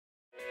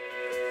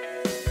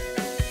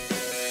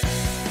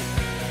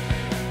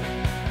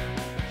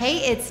Hey,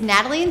 it's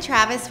Natalie and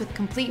Travis with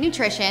Complete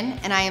Nutrition,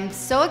 and I am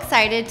so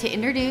excited to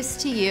introduce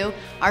to you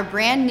our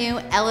brand new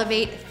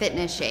Elev8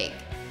 Fitness Shake.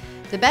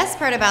 The best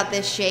part about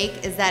this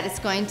shake is that it's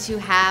going to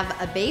have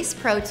a base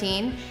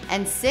protein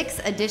and 6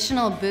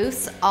 additional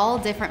boosts, all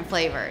different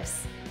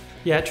flavors.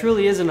 Yeah, it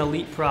truly is an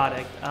elite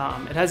product.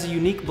 It has a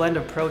unique blend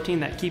of protein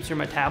that keeps your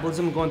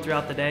metabolism going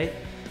throughout the day,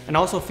 and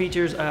also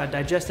features a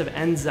digestive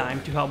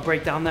enzyme to help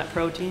break down that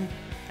protein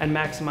and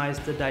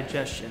maximize the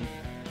digestion.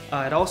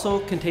 It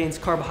also contains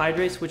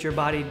carbohydrates, which your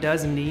body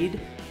does need,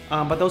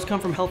 but those come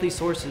from healthy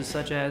sources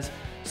such as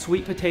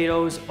sweet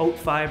potatoes, oat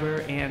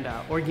fiber, and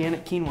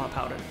organic quinoa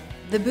powder.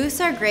 The boosts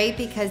are great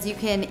because you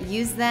can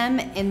use them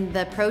in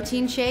the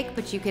protein shake,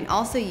 but you can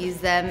also use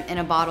them in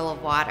a bottle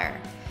of water.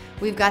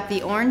 We've got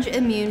the Orange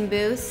Immune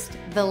Boost,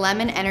 the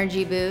Lemon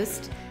Energy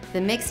Boost,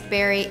 the Mixed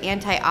Berry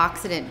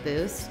Antioxidant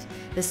Boost,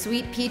 the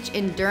Sweet Peach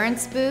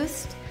Endurance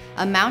Boost,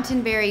 a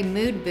Mountain Berry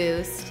Mood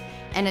Boost,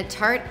 and a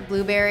Tart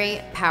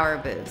Blueberry Power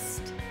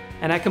Boost.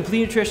 And at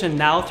Complete Nutrition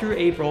now through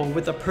April,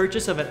 with the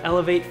purchase of an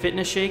Elev8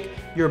 Fitness Shake,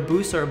 your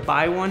boosts are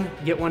buy one,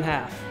 get one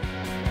half.